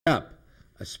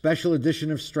a special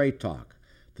edition of Straight Talk,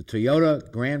 the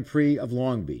Toyota Grand Prix of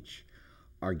Long Beach.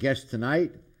 Our guest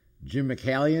tonight, Jim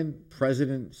Michaelian,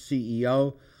 President,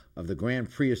 CEO of the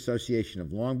Grand Prix Association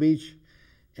of Long Beach,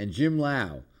 and Jim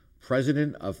Liaw,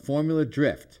 President of Formula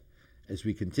Drift, as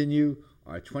we continue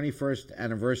our 21st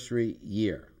anniversary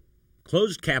year.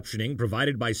 Closed captioning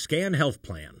provided by Scan Health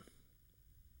Plan.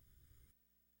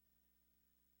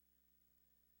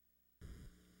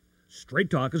 Straight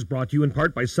Talk is brought to you in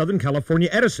part by Southern California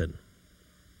Edison.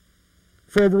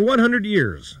 For over 100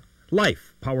 years,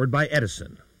 life powered by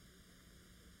Edison.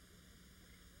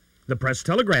 The Press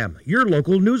Telegram, your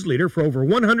local news leader for over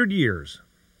 100 years.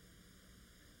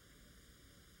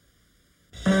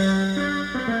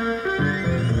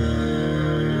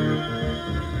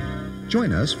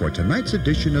 Join us for tonight's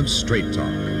edition of Straight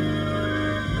Talk.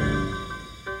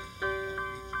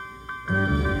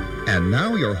 And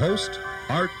now your host,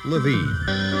 Art Levine.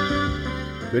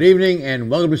 Good evening and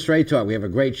welcome to Straight Talk. We have a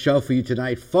great show for you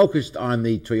tonight focused on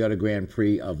the Toyota Grand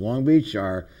Prix of Long Beach.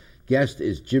 Our guest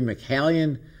is Jim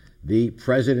Michaelian, the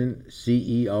President,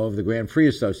 CEO of the Grand Prix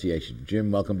Association.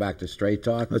 Jim, welcome back to Straight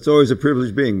Talk. It's always a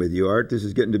privilege being with you, Art. This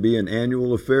is getting to be an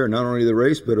annual affair, not only the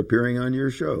race, but appearing on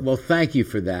your show. Well, thank you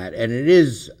for that. And it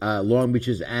is Long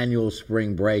Beach's annual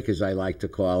spring break, as I like to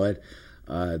call it.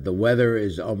 The weather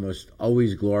is almost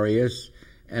always glorious,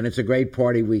 and it's a great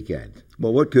party weekend.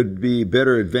 Well, what could be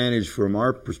better advantage from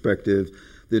our perspective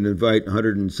than invite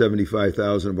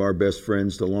 175,000 of our best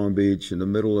friends to Long Beach in the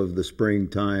middle of the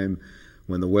springtime,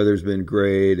 when the weather's been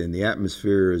great and the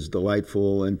atmosphere is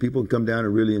delightful and people come down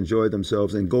and really enjoy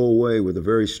themselves and go away with a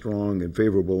very strong and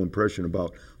favorable impression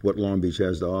about what Long Beach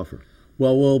has to offer.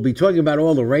 Well, we'll be talking about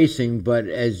all the racing, but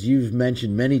as you've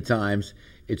mentioned many times,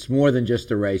 it's more than just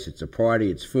a race. It's a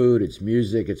party, it's food, it's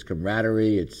music, it's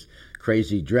camaraderie, it's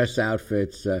crazy dress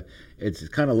outfits. It's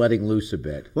kind of letting loose a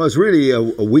bit. Well, it's really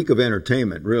a week of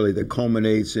entertainment, really, that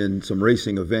culminates in some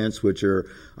racing events, which are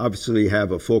obviously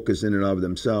have a focus in and of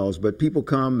themselves. But people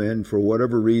come, and for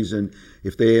whatever reason,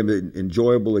 if they have an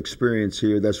enjoyable experience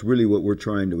here, that's really what we're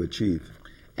trying to achieve.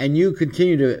 And you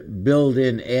continue to build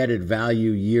in added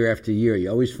value year after year. You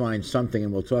always find something,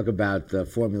 and we'll talk about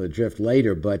Formula Drift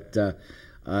later, but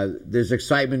there's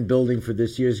excitement building for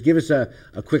this year. Give us a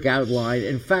quick outline.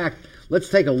 In fact, let's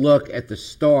take a look at the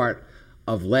start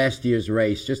of last year's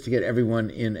race, just to get everyone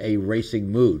in a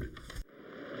racing mood.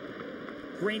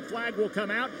 Green flag will come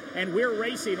out, and we're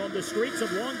racing on the streets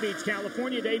of Long Beach,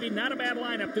 California, Davey. Not a bad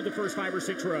lineup through the first 5 or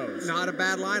 6 rows. Not a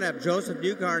bad lineup. Joseph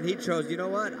Newgarden, he chose, you know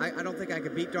what, I don't think I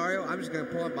can beat Dario. I'm just going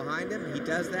to pull up behind him. He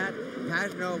does that.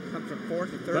 Pagano comes from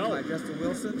 4th and 3rd by Justin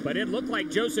Wilson. But it looked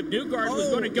like Joseph Newgarden was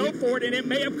going to go for it, and it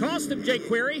may have cost him, Jake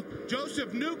Query.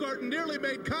 Joseph Newgarden nearly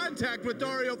made contact with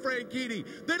Dario Franchitti.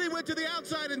 Then he went to the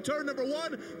outside in turn number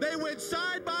 1. They went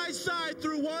side by side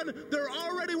through 1. They're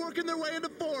already working their way into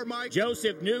 4, Mike.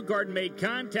 Joseph Newgarden made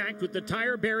contact with the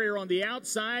tire barrier on the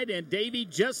outside, and Davey,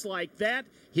 just like that,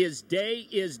 his day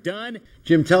is done.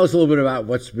 Jim, tell us a little bit about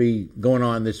what's going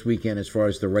on this weekend as far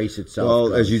as the race itself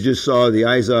goes. As you just saw, the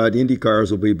IZOD Indy cars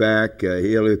will be back.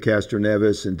 Helio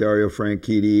Castroneves and Dario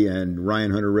Franchitti and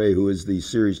Ryan Hunter-Reay, who is the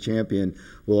series champion,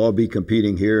 will all be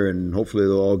competing here, and hopefully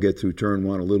they'll all get through turn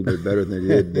 1 a little bit better than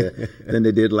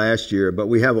they did last year. But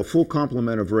we have a full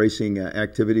complement of racing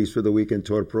activities for the weekend.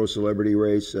 Toyota Pro Celebrity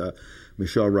Race.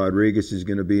 Michelle Rodriguez is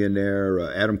going to be in there.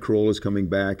 Adam Carolla is coming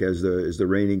back as the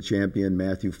reigning champion.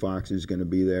 Matthew Fox is going to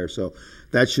be there. So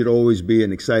that should always be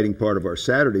an exciting part of our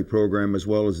Saturday program, as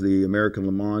well as the American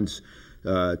Le Mans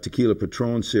Tequila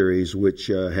Patron Series, which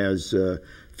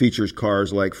features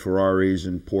cars like Ferraris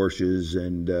and Porsches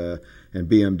and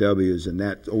BMWs, and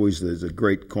that always is a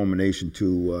great culmination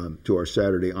to our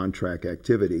Saturday on-track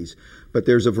activities. But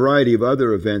there's a variety of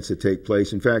other events that take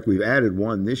place. In fact, we've added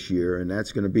one this year, and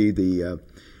that's going to be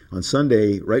on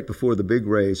Sunday, right before the big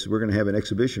race, we're going to have an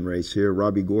exhibition race here.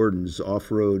 Robbie Gordon's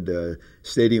off-road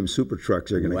stadium super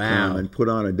trucks are going to come and put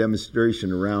on a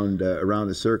demonstration around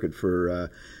the circuit for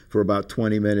about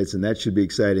 20 minutes, and that should be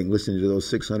exciting, listening to those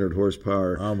 600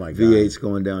 horsepower V8s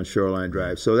going down Shoreline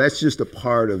Drive. So that's just a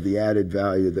part of the added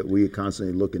value that we are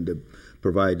constantly looking to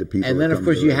provide to people. And then, of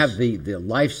course, you have the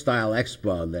Lifestyle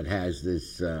Expo that has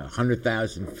this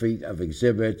 100,000 feet of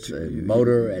exhibits,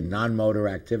 motor and non-motor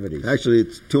activities. Actually,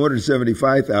 it's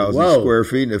 275,000 square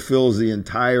feet, and it fills the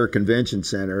entire convention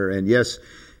center. And yes,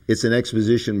 it's an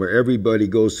exposition where everybody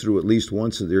goes through at least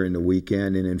once during the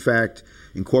weekend. And in fact,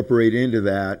 incorporated into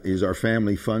that is our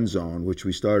family fun zone, which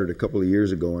we started a couple of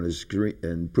years ago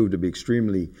and proved to be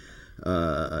extremely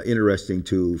interesting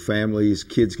to families.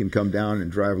 Kids can come down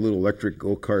and drive little electric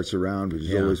go-karts around, which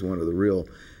is always one of the real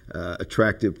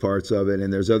attractive parts of it,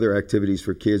 and there's other activities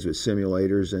for kids with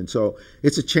simulators, and so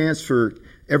it's a chance for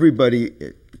everybody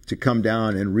to come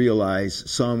down and realize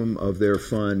some of their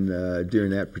fun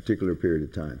during that particular period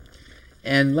of time.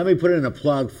 And let me put in a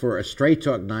plug for a Straight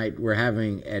Talk night we're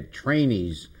having at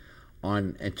Trainees,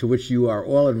 to which you are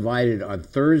all invited on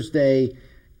Thursday,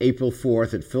 April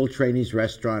 4th at Phil Trainees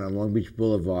Restaurant on Long Beach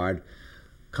Boulevard.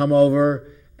 Come over,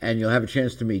 and you'll have a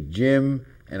chance to meet Jim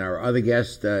and our other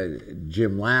guest,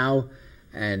 Jim Liaw,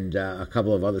 and a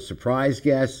couple of other surprise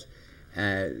guests.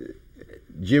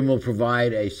 Jim will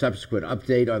provide a subsequent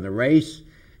update on the race,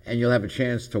 and you'll have a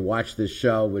chance to watch this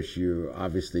show, which you're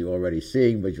obviously already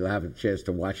seeing, but you'll have a chance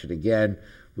to watch it again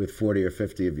with 40 or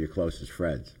 50 of your closest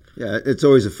friends. Yeah, it's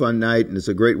always a fun night, and it's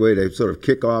a great way to sort of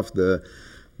kick off the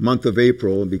month of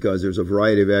April, because there's a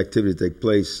variety of activities that take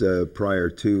place prior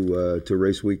to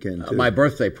race weekend, too. My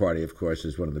birthday party, of course,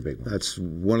 is one of the big ones. That's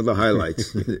one of the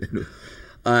highlights.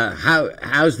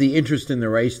 How's the interest in the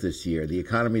race this year? The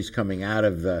economy's coming out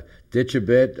of the ditch a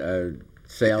bit.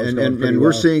 Sales going pretty and well.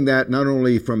 we're seeing that not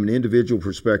only from an individual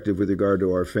perspective with regard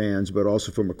to our fans, but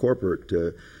also from a corporate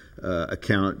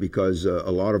account, because a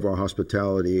lot of our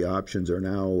hospitality options are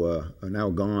now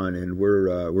gone, and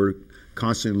we're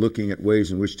constantly looking at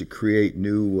ways in which to create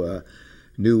new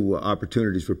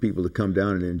opportunities for people to come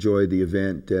down and enjoy the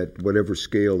event at whatever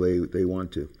scale they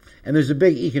want to. And there's a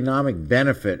big economic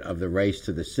benefit of the race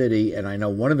to the city, and I know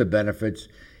one of the benefits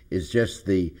is just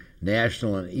the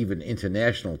national and even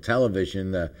international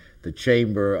television, the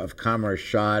Chamber of Commerce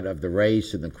shot of the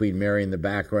race and the Queen Mary in the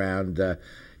background.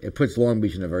 It puts Long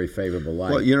Beach in a very favorable light.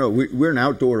 Well, you know, we're an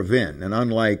outdoor event, and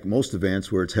unlike most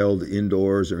events where it's held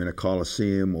indoors or in a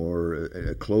coliseum or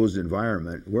a closed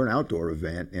environment, we're an outdoor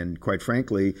event. And quite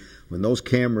frankly, when those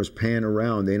cameras pan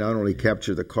around, they not only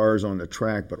capture the cars on the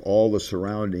track, but all the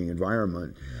surrounding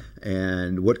environment. Yeah.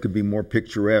 And what could be more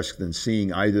picturesque than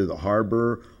seeing either the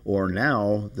harbor or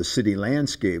now the city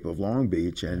landscape of Long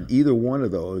Beach? And either one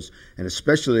of those, and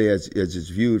especially as it's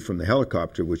viewed from the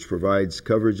helicopter, which provides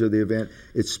coverage of the event,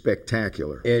 it's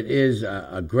spectacular. It is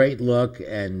a great look,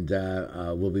 and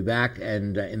we'll be back.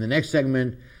 And in the next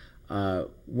segment,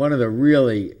 one of the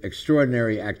really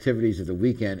extraordinary activities of the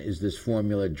weekend is this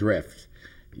Formula Drift.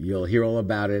 You'll hear all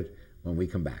about it when we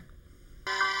come back.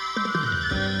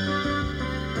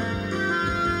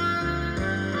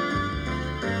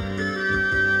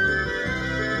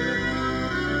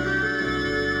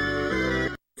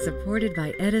 Supported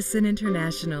by Edison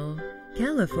International.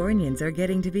 Californians are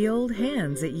getting to be old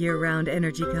hands at year-round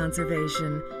energy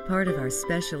conservation. Part of our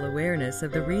special awareness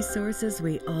of the resources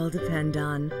we all depend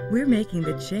on. We're making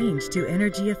the change to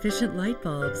energy-efficient light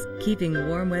bulbs, keeping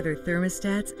warm weather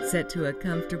thermostats set to a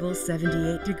comfortable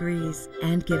 78 degrees,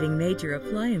 and giving major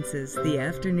appliances the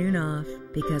afternoon off.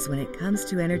 Because when it comes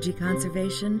to energy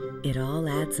conservation, it all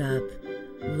adds up.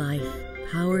 Life,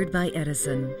 powered by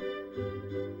Edison.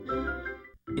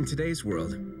 In today's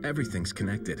world, everything's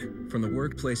connected. From the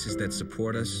workplaces that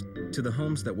support us, to the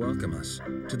homes that welcome us,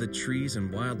 to the trees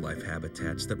and wildlife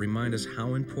habitats that remind us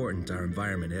how important our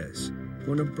environment is.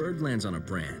 When a bird lands on a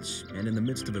branch, and in the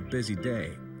midst of a busy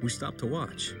day, we stop to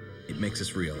watch, it makes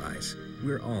us realize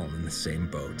we're all in the same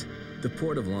boat. The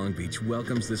Port of Long Beach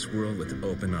welcomes this world with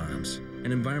open arms,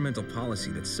 an environmental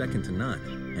policy that's second to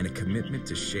none, and a commitment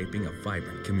to shaping a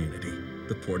vibrant community.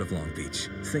 The Port of Long Beach,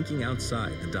 thinking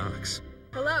outside the docks.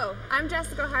 Hello, I'm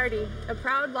Jessica Hardy, a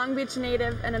proud Long Beach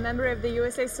native and a member of the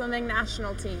USA Swimming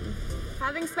national team.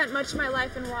 Having spent much of my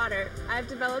life in water, I've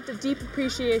developed a deep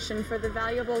appreciation for the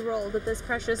valuable role that this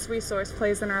precious resource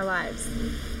plays in our lives.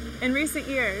 In recent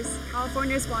years,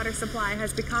 California's water supply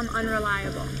has become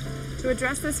unreliable. To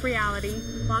address this reality,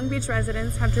 Long Beach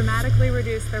residents have dramatically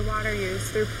reduced their water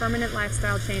use through permanent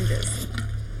lifestyle changes.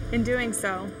 In doing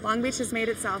so, Long Beach has made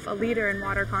itself a leader in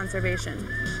water conservation.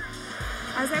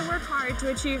 As I work hard to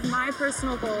achieve my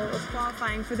personal goal of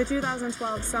qualifying for the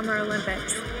 2012 Summer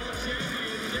Olympics,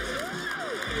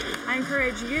 I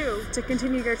encourage you to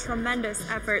continue your tremendous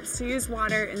efforts to use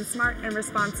water in smart and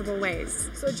responsible ways.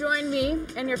 So join me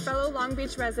and your fellow Long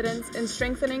Beach residents in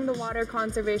strengthening the water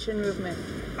conservation movement.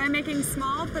 By making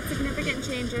small but significant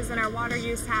changes in our water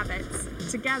use habits,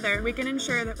 together we can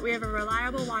ensure that we have a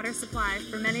reliable water supply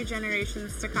for many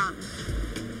generations to come.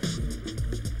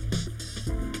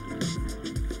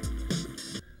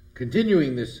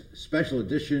 Continuing this special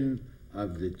edition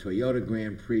of the Toyota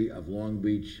Grand Prix of Long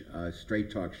Beach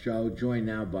Straight Talk show, joined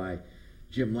now by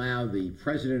Jim Liaw, the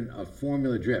president of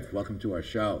Formula Drift. Welcome to our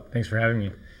show. Thanks for having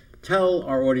me. Tell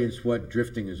our audience what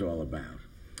drifting is all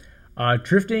about.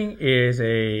 Drifting is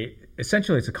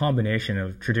essentially it's a combination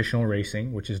of traditional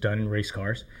racing, which is done in race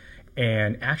cars,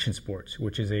 and action sports,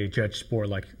 which is a judged sport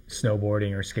like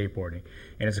snowboarding or skateboarding.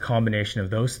 And it's a combination of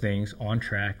those things on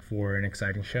track for an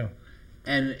exciting show.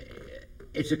 And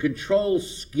it's a controlled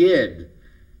skid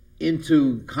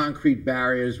into concrete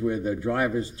barriers where the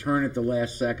drivers turn at the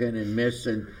last second and miss.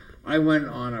 And I went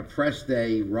on a press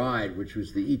day ride, which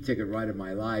was the e-ticket ride of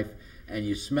my life, and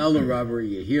you smell the rubber,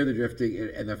 you hear the drifting,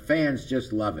 and the fans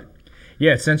just love it.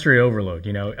 Yeah, it's sensory overload.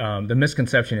 The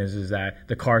misconception is that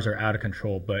the cars are out of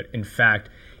control, but in fact,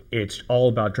 it's all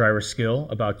about driver skill,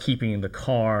 about keeping the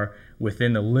car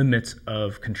within the limits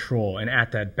of control and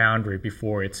at that boundary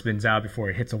before it spins out, before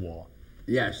it hits a wall.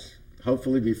 Yes,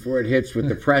 hopefully before it hits with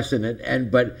the press in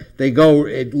it. But they go,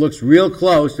 it looks real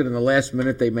close, and in the last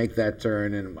minute they make that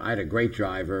turn. And I had a great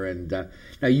driver. And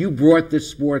now you brought this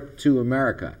sport to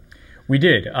America. We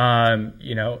did.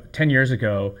 10 years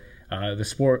ago, the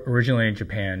sport originated in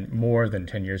Japan more than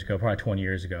 10 years ago, probably 20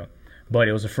 years ago. But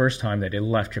it was the first time that it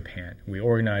left Japan. We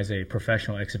organized a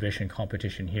professional exhibition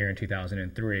competition here in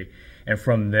 2003. And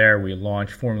from there, we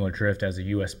launched Formula Drift as a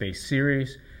U.S.-based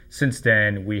series. Since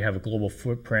then, we have a global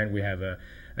footprint. We have a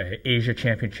Asia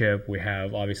Championship. We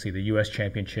have, obviously, the U.S.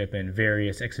 Championship and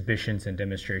various exhibitions and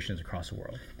demonstrations across the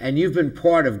world. And you've been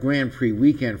part of Grand Prix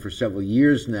weekend for several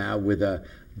years now with a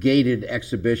gated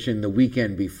exhibition the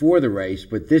weekend before the race.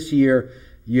 But this year,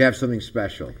 you have something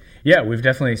special. Yeah, we've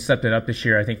definitely stepped it up this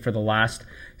year. I think for the last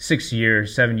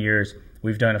 7 years,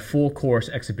 we've done a full course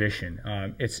exhibition.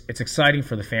 It's exciting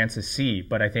for the fans to see,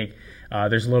 but I think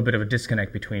there's a little bit of a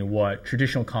disconnect between what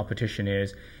traditional competition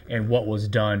is and what was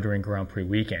done during Grand Prix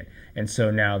weekend. And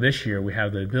so now this year we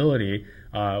have the ability,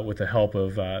 with the help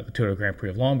of the Toyota Grand Prix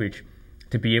of Long Beach,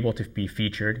 to be able to be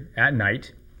featured at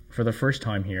night for the first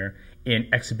time here in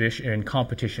exhibition and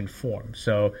competition form.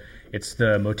 So it's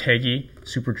the Motegi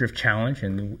Super Drift Challenge,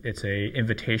 and it's an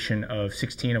invitation of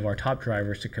 16 of our top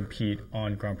drivers to compete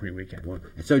on Grand Prix weekend.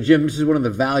 So, Jim, this is one of the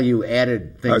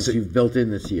value-added things you've built in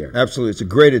this year. Absolutely. It's a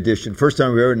great addition. First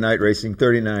time we've ever night racing,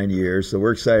 39 years, so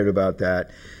we're excited about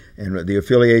that. And the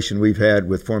affiliation we've had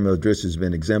with Formula Drift has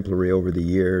been exemplary over the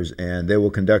years, and they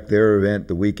will conduct their event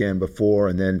the weekend before,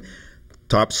 and then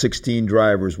top 16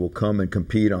 drivers will come and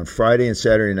compete on Friday and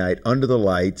Saturday night under the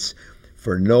lights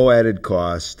for no added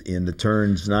cost in the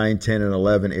turns 9, 10, and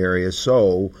 11 areas.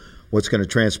 So what's going to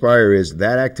transpire is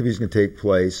that activity is going to take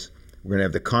place. We're going to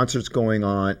have the concerts going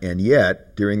on, and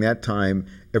yet during that time,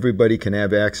 everybody can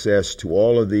have access to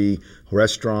all of the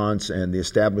restaurants and the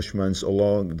establishments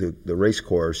along the race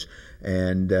course,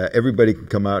 and everybody can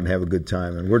come out and have a good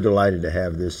time. And we're delighted to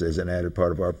have this as an added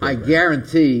part of our program. I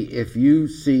guarantee if you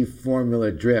see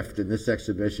Formula Drift in this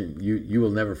exhibition, you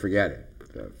will never forget it.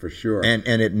 For sure. And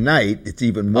at night, it's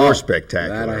even more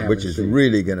spectacular, which is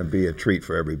really going to be a treat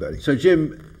for everybody. So,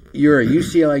 Jim, you're a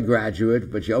UCLA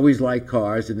graduate, but you always liked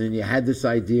cars, and then you had this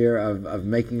idea of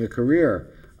making a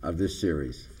career of this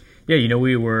series. Yeah,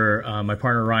 we were, my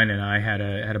partner Ryan and I had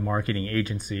a marketing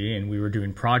agency, and we were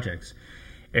doing projects.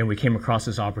 And we came across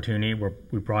this opportunity where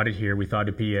we brought it here. We thought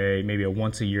it'd be maybe a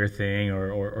once-a-year thing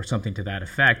or something to that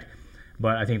effect.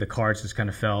 But I think the cards just kind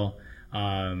of fell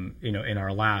in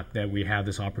our lap that we have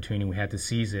this opportunity. We had to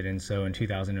seize it, and so in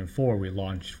 2004 we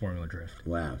launched Formula Drift.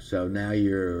 Wow! So now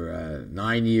you're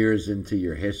 9 years into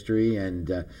your history,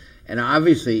 and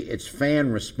obviously it's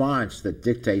fan response that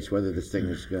dictates whether this thing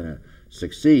is going to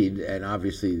succeed, and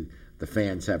obviously the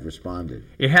fans have responded.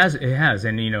 It has,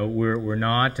 and we're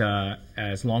not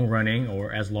as long running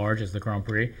or as large as the Grand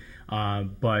Prix,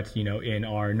 but in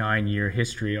our 9-year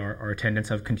history, our attendance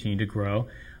have continued to grow.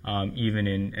 Even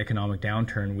in economic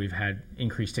downturn, we've had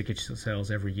increased ticket sales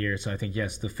every year. So I think,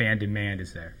 yes, the fan demand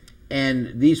is there.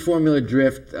 And these Formula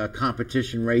Drift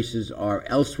competition races are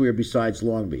elsewhere besides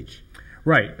Long Beach?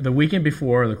 Right. The weekend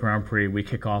before the Grand Prix, we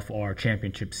kick off our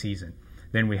championship season.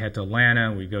 Then we head to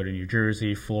Atlanta, we go to New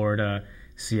Jersey, Florida,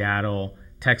 Seattle,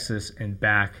 Texas, and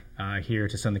back here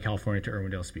to Southern California to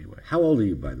Irwindale Speedway. How old are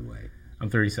you, by the way?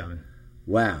 I'm 37.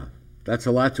 Wow. That's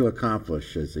a lot to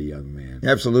accomplish as a young man.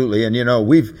 Absolutely. And,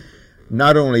 we've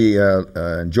not only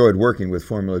enjoyed working with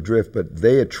Formula Drift, but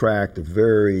they attract a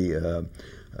very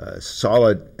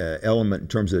solid element in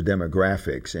terms of the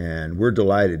demographics. And we're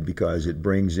delighted because it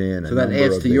brings in so that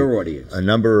adds to your audience. A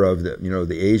number of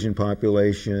the Asian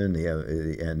population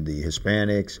and the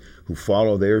Hispanics who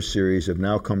follow their series have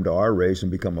now come to our race and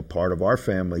become a part of our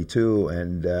family, too.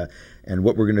 And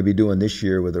what we're going to be doing this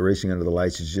year with the Racing Under the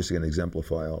Lights is just going to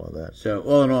exemplify all of that. So,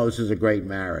 all in all, this is a great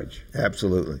marriage.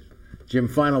 Absolutely. Jim,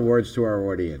 final words to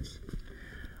our audience.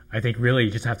 I think really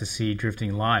you just have to see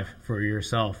drifting live for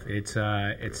yourself. It's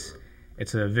a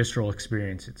visceral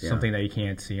experience. It's something that you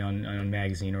can't see on a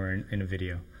magazine or in a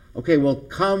video. Okay, well,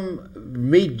 come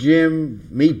meet Jim,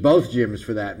 meet both Jims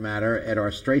for that matter, at our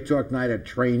Straight Talk Night at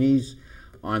Trainees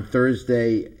on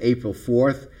Thursday, April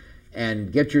 4th,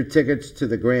 and get your tickets to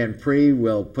the Grand Prix.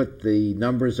 We'll put the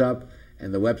numbers up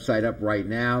and the website up right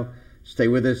now. Stay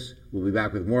with us. We'll be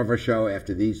back with more of our show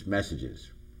after these messages.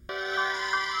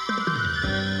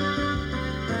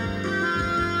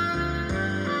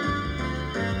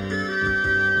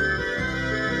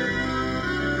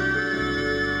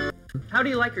 How do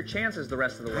you like your chances the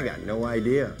rest of the way? I got no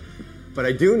idea. But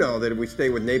I do know that if we stay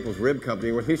with Naples Rib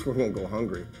Company, at least we won't go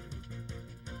hungry.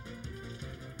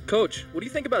 Coach, what do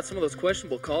you think about some of those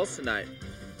questionable calls tonight?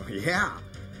 Yeah,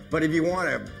 but if you want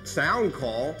a sound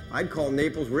call, I'd call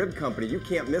Naples Rib Company. You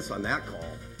can't miss on that call.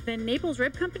 Then Naples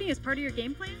Rib Company is part of your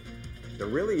game plan? There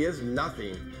really is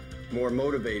nothing more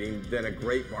motivating than a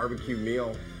great barbecue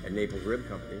meal at Naples Rib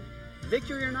Company.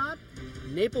 Victory or not,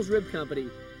 Naples Rib Company,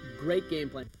 great game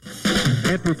plan.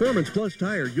 At Performance Plus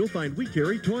Tire, you'll find we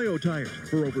carry Toyo tires.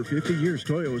 For over 50 years,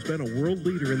 Toyo has been a world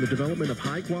leader in the development of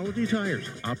high-quality tires.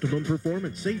 Optimum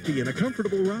performance, safety, and a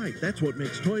comfortable ride. That's what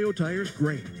makes Toyo tires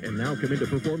great. And now come into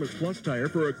Performance Plus Tire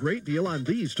for a great deal on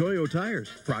these Toyo tires.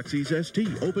 Proxys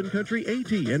ST, Open Country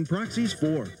AT, and Proxys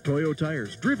 4. Toyo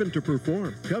tires, driven to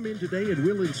perform. Come in today and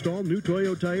we'll install new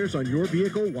Toyo tires on your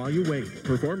vehicle while you wait.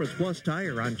 Performance Plus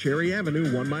Tire on Cherry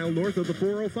Avenue, 1 mile north of the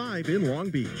 405 in Long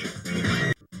Beach.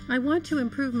 I want to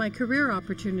improve my career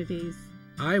opportunities.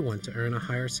 I want to earn a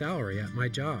higher salary at my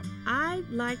job. I'd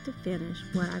like to finish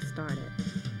what I started.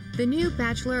 The new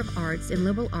Bachelor of Arts in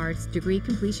Liberal Arts degree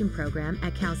completion program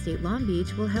at Cal State Long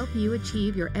Beach will help you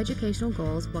achieve your educational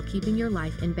goals while keeping your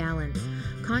life in balance.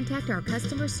 Contact our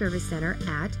customer service center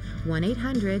at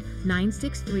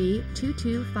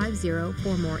 1-800-963-2250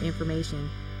 for more information,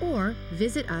 or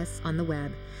visit us on the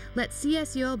web. Let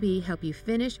CSULB help you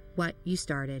finish what you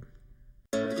started.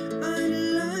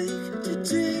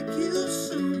 Take you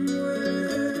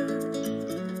somewhere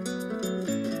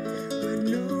where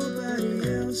nobody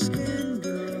else can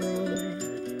go.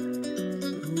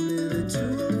 Only the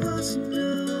two of us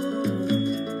know.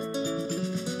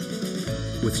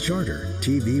 With Charter,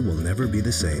 TV will never be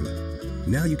the same.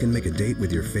 Now you can make a date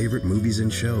with your favorite movies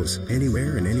and shows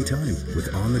anywhere and anytime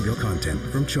with on-the-go content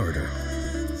from Charter.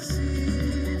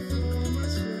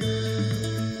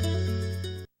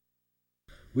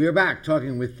 We are back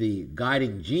talking with the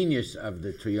guiding genius of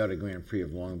the Toyota Grand Prix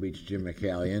of Long Beach, Jim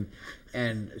Michaelian.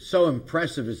 And so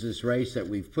impressive is this race that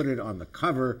we've put it on the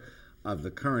cover of the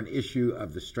current issue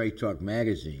of the Straight Talk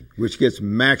magazine. Which gets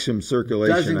maximum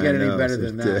circulation. Doesn't get any better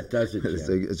than that, does it,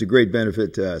 Jim? It's a great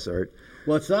benefit to us, Art.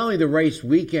 Well, it's not only the race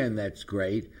weekend that's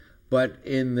great, but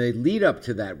in the lead up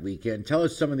to that weekend, tell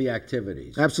us some of the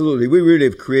activities. Absolutely. We really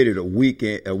have created a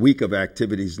week of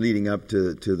activities leading up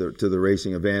to the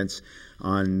racing events.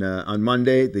 On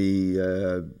Monday,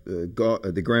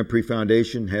 the Grand Prix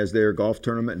Foundation has their golf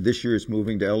tournament. This year it's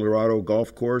moving to El Dorado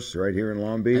Golf Course right here in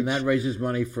Long Beach. And that raises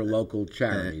money for local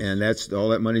charities. And that's all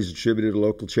that money is attributed to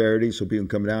local charities, so people can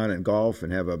come down and golf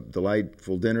and have a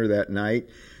delightful dinner that night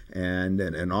and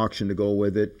an auction to go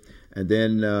with it. And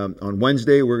then on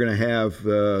Wednesday, we're going to have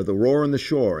the Roar on the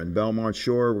Shore in Belmont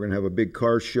Shore. We're going to have a big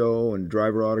car show and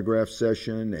driver autograph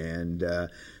session and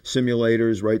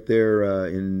simulators right there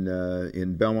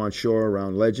in Belmont Shore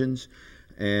around Legends.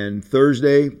 And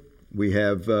Thursday, we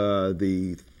have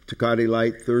the Tecate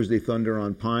Light Thursday Thunder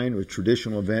on Pine, a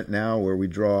traditional event now where we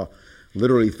draw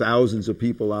literally thousands of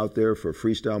people out there for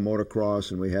freestyle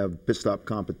motocross, and we have pit stop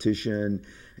competition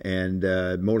and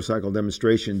motorcycle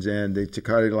demonstrations. And the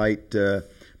Tecate Light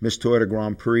Miss Toyota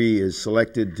Grand Prix is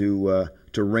selected to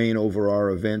reign over our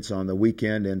events on the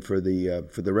weekend and for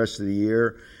the rest of the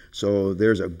year. So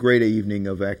there's a great evening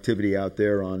of activity out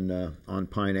there on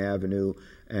Pine Avenue,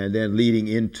 and then leading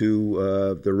into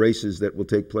the races that will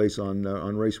take place on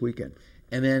race weekend.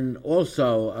 And then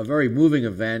also a very moving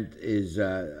event is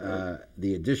the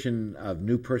addition of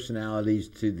new personalities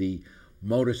to the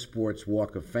Motorsports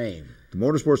Walk of Fame. The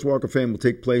Motorsports Walk of Fame will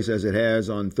take place as it has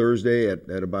on Thursday at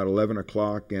about 11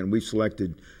 o'clock, and we've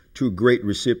selected two great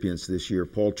recipients this year.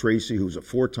 Paul Tracy, who's a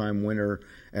four-time winner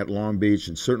at Long Beach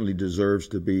and certainly deserves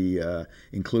to be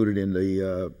included in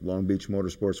the Long Beach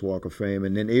Motorsports Walk of Fame.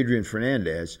 And then Adrian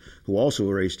Fernandez, who also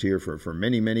raced here for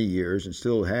many, many years and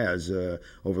still has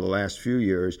over the last few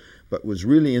years, but was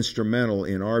really instrumental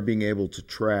in our being able to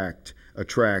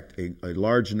attract a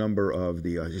large number of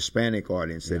the Hispanic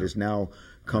audience that has now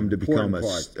come to become a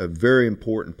very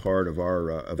important part of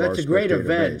our That's a great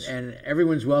event, base. and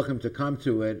everyone's welcome to come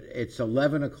to it. It's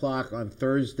 11 o'clock on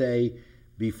Thursday,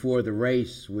 before the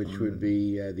race, which would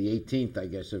be the 18th, I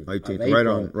guess, of 18th,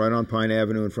 April. right on Pine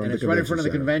Avenue in front And of the it's right in convention front of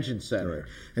the center. convention center. Right.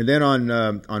 And then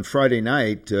on Friday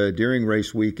night, during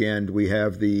race weekend, we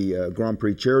have the Grand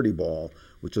Prix Charity Ball,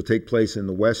 which will take place in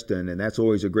the West End, and that's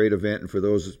always a great event. And for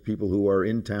those people who are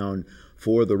in town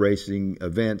for the racing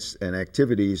events and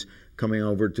activities, coming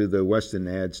over to the West End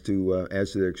adds to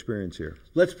their experience here.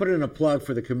 Let's put in a plug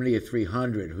for the Committee of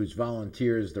 300, whose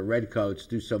volunteers, the Redcoats,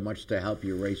 do so much to help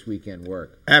your race weekend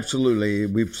work. Absolutely.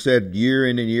 We've said year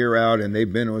in and year out, and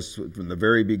they've been with us from the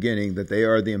very beginning, that they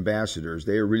are the ambassadors.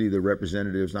 They are really the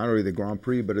representatives, not only the Grand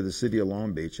Prix, but of the city of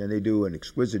Long Beach, and they do an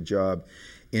exquisite job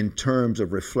in terms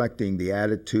of reflecting the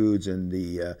attitudes and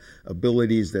the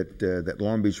abilities that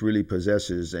Long Beach really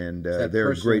possesses, and they're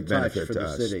a great benefit to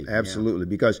us. City. Absolutely,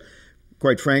 because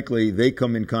quite frankly, they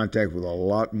come in contact with a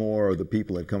lot more of the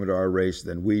people that come to our race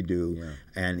than we do,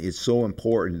 and it's so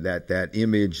important that that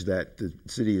image that the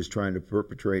city is trying to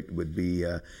perpetrate would be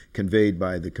conveyed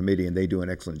by the committee, and they do an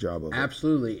excellent job of it.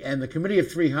 Absolutely, and the Committee of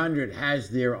 300 has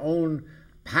their own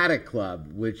Paddock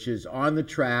Club, which is on the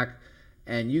track,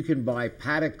 and you can buy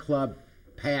Paddock Club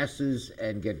passes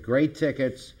and get great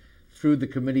tickets through the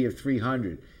Committee of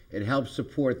 300. It helps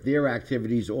support their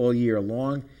activities all year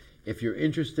long. If you're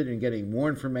interested in getting more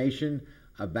information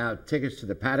about tickets to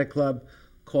the Paddock Club,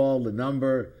 call the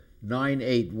number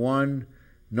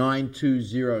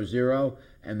 981-9200,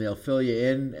 and they'll fill you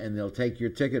in, and they'll take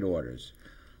your ticket orders.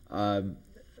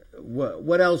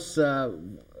 What else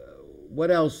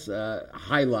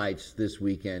highlights this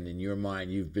weekend in your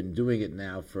mind? You've been doing it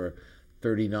now for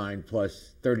 39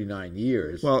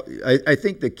 years. Well, I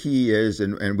think the key is,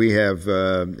 and we have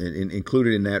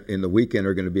included in the weekend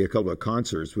are going to be a couple of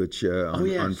concerts, which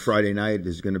on Friday night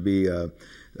is going to be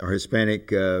our Hispanic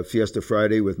Fiesta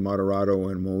Friday with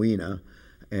Moderato and Moena.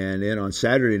 And then on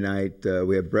Saturday night,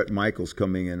 we have Bret Michaels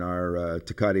coming in our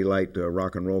Tecate Light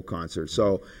rock and roll concert.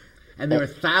 And there are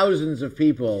thousands of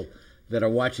people that are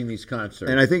watching these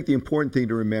concerts. And I think the important thing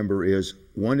to remember is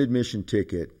one admission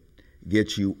ticket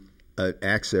gets you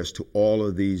access to all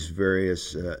of these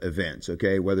various events,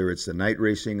 okay? Whether it's the night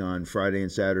racing on Friday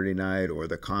and Saturday night, or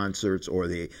the concerts, or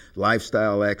the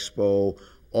Lifestyle Expo,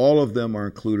 all of them are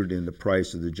included in the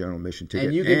price of the general admission ticket.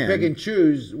 And you can pick and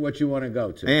choose what you want to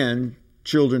go to. And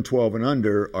children 12 and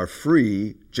under are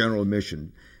free general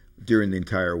admission during the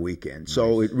entire weekend. Nice.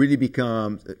 So it really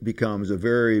becomes a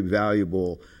very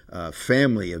valuable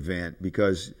family event,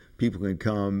 because people can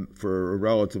come for a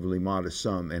relatively modest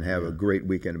sum and have a great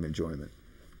weekend of enjoyment.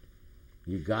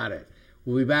 You got it.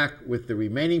 We'll be back with the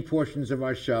remaining portions of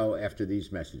our show after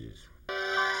these messages.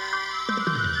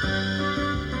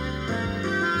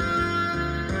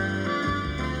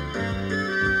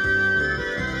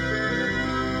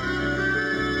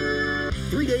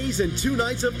 Three days and 2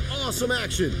 nights of awesome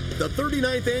action. The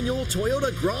 39th Annual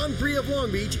Toyota Grand Prix of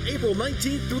Long Beach, April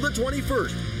 19th through the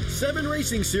 21st. 7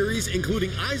 racing series,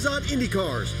 including IZOD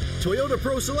IndyCars, Toyota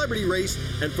Pro Celebrity Race,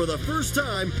 and for the first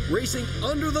time, racing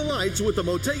under the lights with the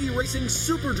Motegi Racing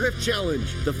Super Drift Challenge,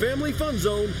 the Family Fun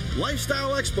Zone,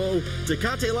 Lifestyle Expo,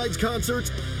 Tecate Lights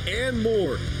concerts, and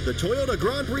more. The Toyota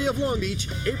Grand Prix of Long Beach,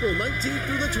 April 19th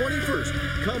through the 21st.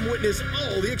 Come witness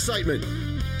all the excitement.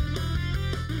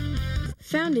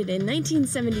 Founded in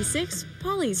 1976,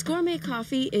 Polly's Gourmet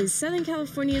Coffee is Southern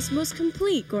California's most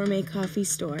complete gourmet coffee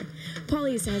store.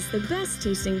 Polly's has the best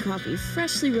tasting coffee,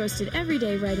 freshly roasted every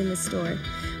day right in the store,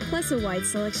 plus a wide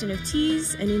selection of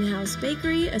teas, an in-house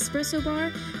bakery, espresso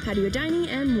bar, patio dining,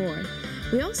 and more.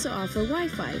 We also offer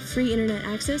Wi-Fi, free internet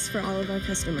access for all of our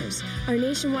customers. Our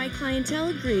nationwide clientele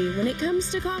agree, when it comes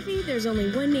to coffee, there's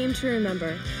only one name to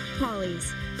remember: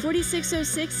 Polly's,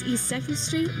 4606 East 2nd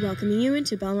Street, welcoming you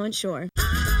into Belmont Shore.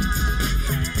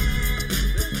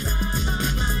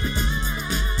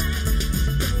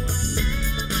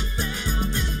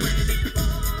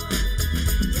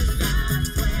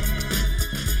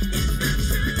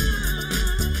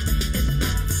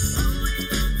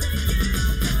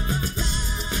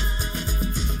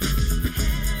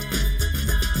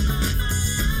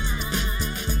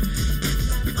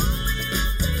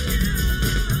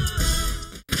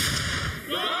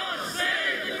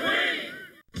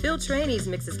 Trainees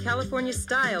mixes California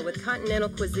style with continental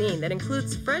cuisine that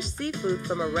includes fresh seafood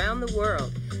from around the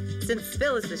world. Since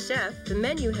Phil is the chef, the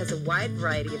menu has a wide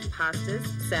variety of pastas,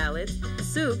 salads,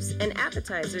 soups, and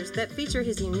appetizers that feature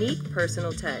his unique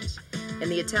personal touch.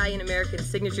 And the Italian-American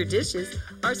signature dishes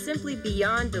are simply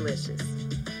beyond delicious.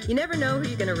 You never know who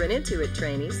you're going to run into at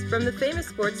Trainees, from the famous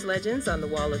sports legends on the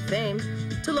Wall of Fame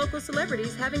to local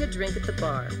celebrities having a drink at the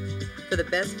bar. For the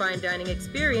best fine dining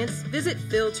experience, visit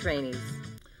Phil Trainees.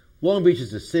 Long Beach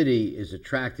as a city is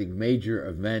attracting major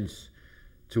events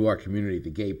to our community. The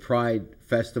Gay Pride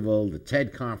Festival, the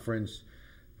TED Conference,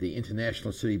 the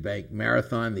International City Bank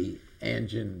Marathon, the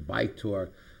Anjin Bike Tour.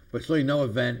 But certainly no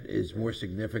event is more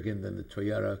significant than the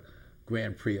Toyota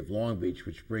Grand Prix of Long Beach,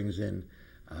 which brings in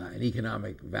an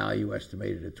economic value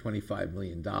estimated at $25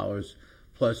 million,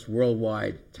 plus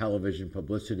worldwide television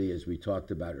publicity, as we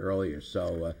talked about earlier.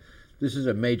 So this is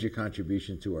a major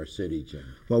contribution to our city, Jim.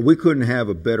 Well, we couldn't have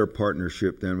a better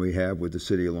partnership than we have with the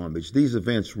city of Long Beach. These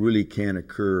events really can't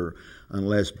occur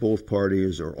unless both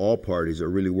parties or all parties are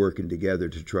really working together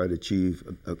to try to achieve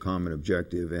a common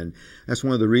objective. And that's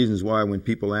one of the reasons why when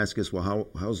people ask us, well,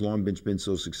 how's Long Beach been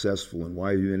so successful and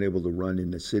why have you been able to run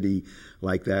in a city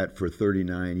like that for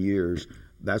 39 years?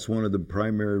 That's one of the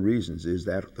primary reasons, is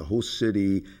that the whole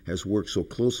city has worked so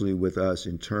closely with us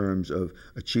in terms of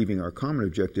achieving our common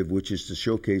objective, which is to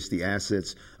showcase the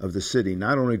assets of the city,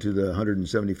 not only to the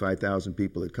 175,000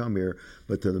 people that come here,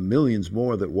 but to the millions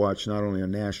more that watch not only on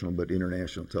national but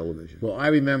international television. Well, I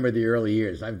remember the early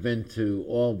years. I've been to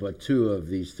all but 2 of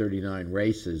these 39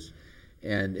 races,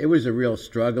 and it was a real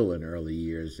struggle in early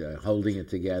years, holding it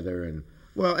together. And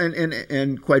well,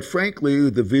 and quite frankly,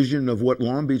 the vision of what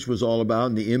Long Beach was all about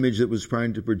and the image that was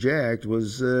trying to project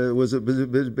was a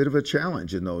bit of a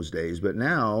challenge in those days. But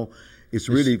now it's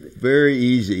really very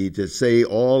easy to say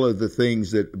all of the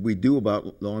things that we do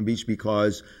about Long Beach,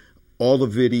 because all the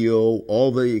video,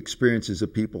 all the experiences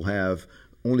that people have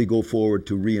only go forward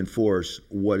to reinforce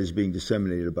what is being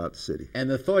disseminated about the city. And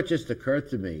the thought just occurred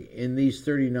to me, in these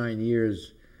 39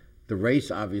 years, the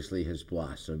race obviously has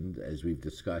blossomed, as we've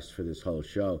discussed for this whole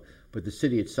show, but the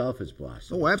city itself has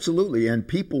blossomed. Oh, absolutely. And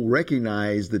people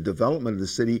recognize the development of the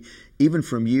city even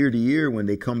from year to year when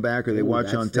they come back or they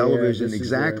watch on television.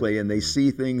 Exactly. And they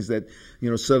see things that,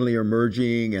 suddenly are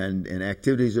emerging and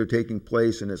activities are taking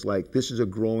place. And it's like, this is a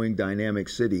growing, dynamic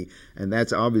city. And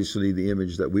that's obviously the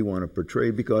image that we want to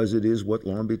portray, because it is what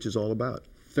Long Beach is all about.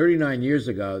 39 years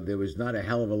ago, there was not a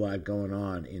hell of a lot going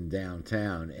on in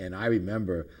downtown. And I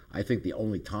remember, I think the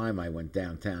only time I went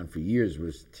downtown for years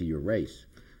was to your race.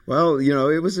 Well,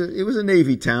 it was a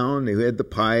Navy town. We had the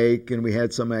Pike, and we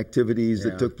had some activities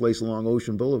that took place along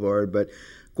Ocean Boulevard. But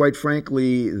quite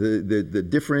frankly, the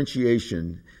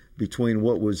differentiation between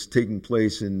what was taking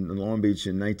place in Long Beach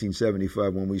in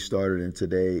 1975 when we started and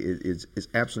today is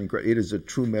absolutely incredible. It is a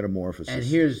true metamorphosis. And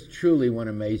here's truly one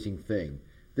amazing thing.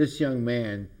 This young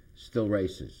man still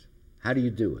races. How do you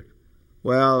do it?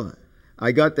 Well,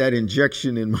 I got that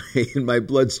injection in my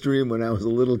bloodstream when I was a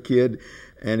little kid,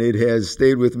 and it has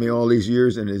stayed with me all these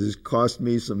years, and it has cost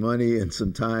me some money and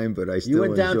some time, but I still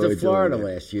enjoy it. You went down to Florida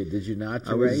last year, did you not,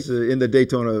 to race? I was in the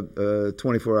Daytona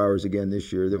 24 Hours again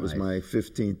this year. That was my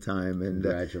 15th time, and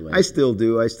congratulations. I still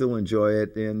do. I still enjoy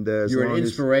it. And you're an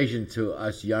inspiration to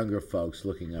us younger folks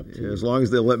looking up to you. As long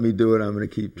as they'll let me do it, I'm going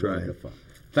to keep trying. Wonderful.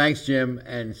 Thanks, Jim,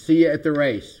 and see you at the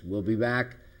race. We'll be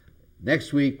back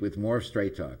next week with more of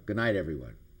Straight Talk. Good night,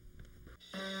 everyone.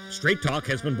 Straight Talk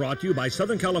has been brought to you by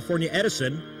Southern California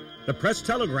Edison, the Press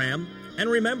Telegram, and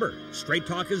remember, Straight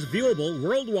Talk is viewable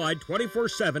worldwide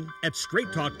 24/7 at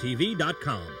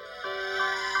straighttalktv.com.